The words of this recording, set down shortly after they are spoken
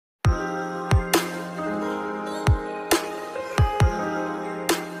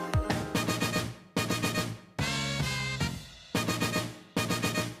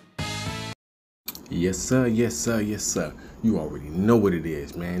Yes, sir, yes, sir, yes, sir. You already know what it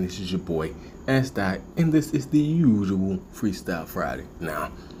is, man. This is your boy, E.s.d.o.t, and this is the usual Freestyle Friday.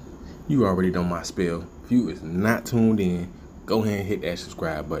 Now, you already know my spell. If you is not tuned in, go ahead and hit that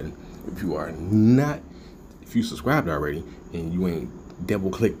subscribe button. If you subscribed already and you ain't double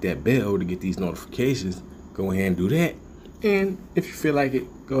click that bell to get these notifications, go ahead and do that. And if you feel like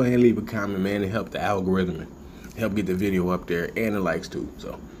it, go ahead and leave a comment, man, and help the algorithm and help get the video up there and the likes too.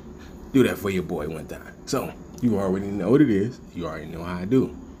 So do that for your boy one time. So you already know what it is. You already know how I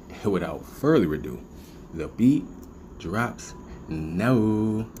do. And without further ado, the beat drops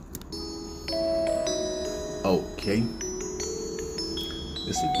now. Okay.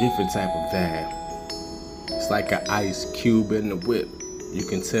 It's a different type of vibe. It's like an ice cube in the whip. You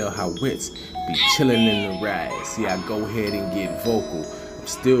can tell how wits be chilling in the ride. See, I go ahead and get vocal. I'm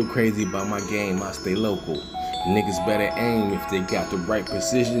still crazy about my game, I stay local. Niggas better aim if they got the right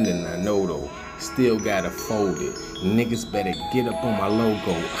precision, and I know though, still gotta fold it. Niggas better get up on my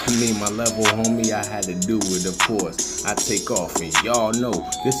logo. I mean my level, homie, I had to do it, of course. I take off and y'all know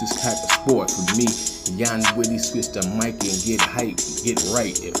this is type of sport for me. Young Witty switch the mic and get hype, get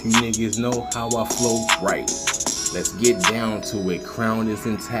right. If you niggas know how I flow, right. Let's get down to it, crown is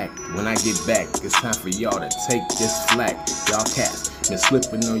intact. When I get back, it's time for y'all to take this flack. Y'all cats been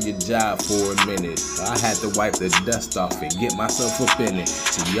slipping on your job for a minute. I had to wipe the dust off and get myself up in it.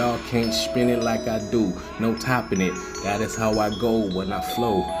 So y'all can't spin it like I do, no topping it. That is how I go when I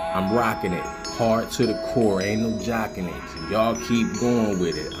flow. I'm rocking it, hard to the core, ain't no jocking it. So y'all keep going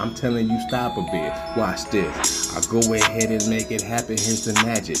with it. I'm telling you, stop a bit, watch this. I go ahead and make it happen, here's the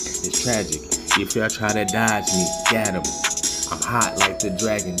magic. It's tragic, if y'all try to dodge me, got 'em. I'm hot like the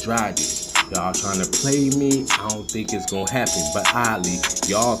dragon Dragic. Y'all trying to play me, I don't think it's gonna happen, but oddly,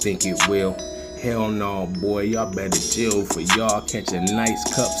 y'all think it will. Hell no, boy, y'all better chill, for y'all catch a nice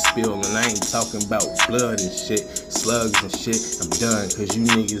cup spill. And I ain't talking about blood and shit, slugs and shit. I'm done, cause you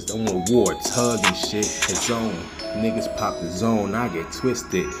niggas on a war, tug and shit. It's on. Niggas pop the zone, I get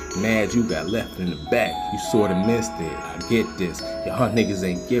twisted. Mad you got left in the back, you sorta missed it. I get this, y'all niggas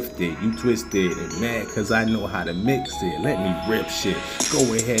ain't gifted. You twisted and mad cause I know how to mix it. Let me rip shit,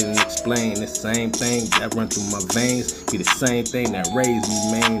 go ahead and explain. The same thing that run through my veins be the same thing that raised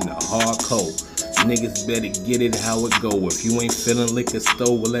me, man, the hardcore. Niggas better get it how it go. If you ain't feeling liquor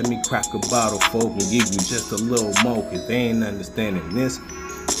store, well let me crack a bottle, folk, and give you just a little more, cause they ain't understanding this.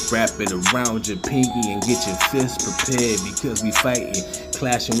 Wrap it around your pinky and get your fists prepared, because we fighting,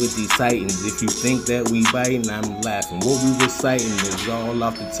 clashing with these titans. If you think that we biting, I'm laughing. What we reciting is all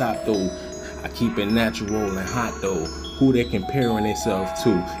off the top though. I keep it natural and hot though. Who they comparing themselves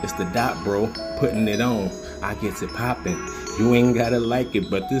to? It's the dot, bro, putting it on. I gets it popping. You ain't gotta like it,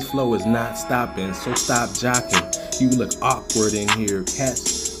 but this flow is not stopping, so stop jocking. You look awkward in here.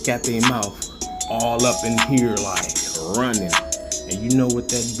 Cats got their mouth all up in here like running. And you know what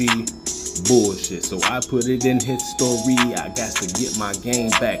that be? Bullshit. So I put it in history. I got to get my game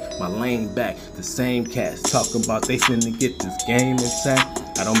back, my lane back. The same cats talking about they finna get this game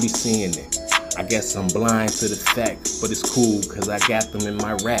intact. I don't be seeing it. I guess I'm blind to the fact, but it's cool cause I got them in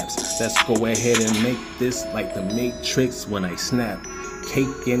my raps. Let's go ahead and make this like the Matrix when I snap.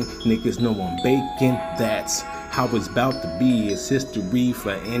 Caking, niggas know I'm baking. That's how it's about to be. It's history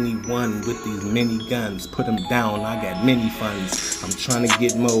for anyone with these mini guns. Put them down, I got many funds. I'm trying to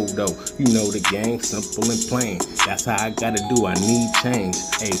get more though. You know the gang, simple and plain. That's how I gotta do, I need change.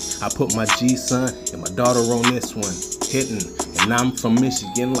 Hey, I put my G-son and my daughter on this one. Hitting, and I'm from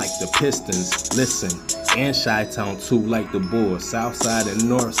Michigan like the Pistons. Listen, and Chi-Town too like the Bulls. South side and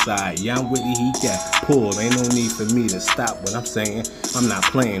north side. Young Witty, he got pulled. Ain't no need for me to stop what I'm saying. I'm not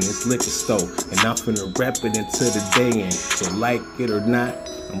playing, it's liquor store. And I'm finna rep it until the day end. So like it or not,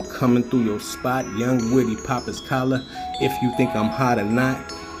 I'm coming through your spot. Young Witty, pop his collar. If you think I'm hot or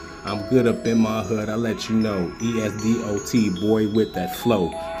not, I'm good up in my hood, I'll let you know. E.s.d.o.t, boy with that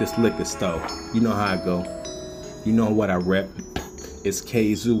flow. This liquor store, you know how I go. You know what I rep. It's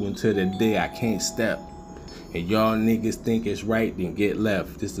K-Zoo until the day I can't step. And y'all niggas think it's right, then get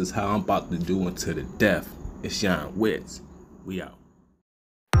left. This is how I'm about to do until the death. It's Young Wits. We out.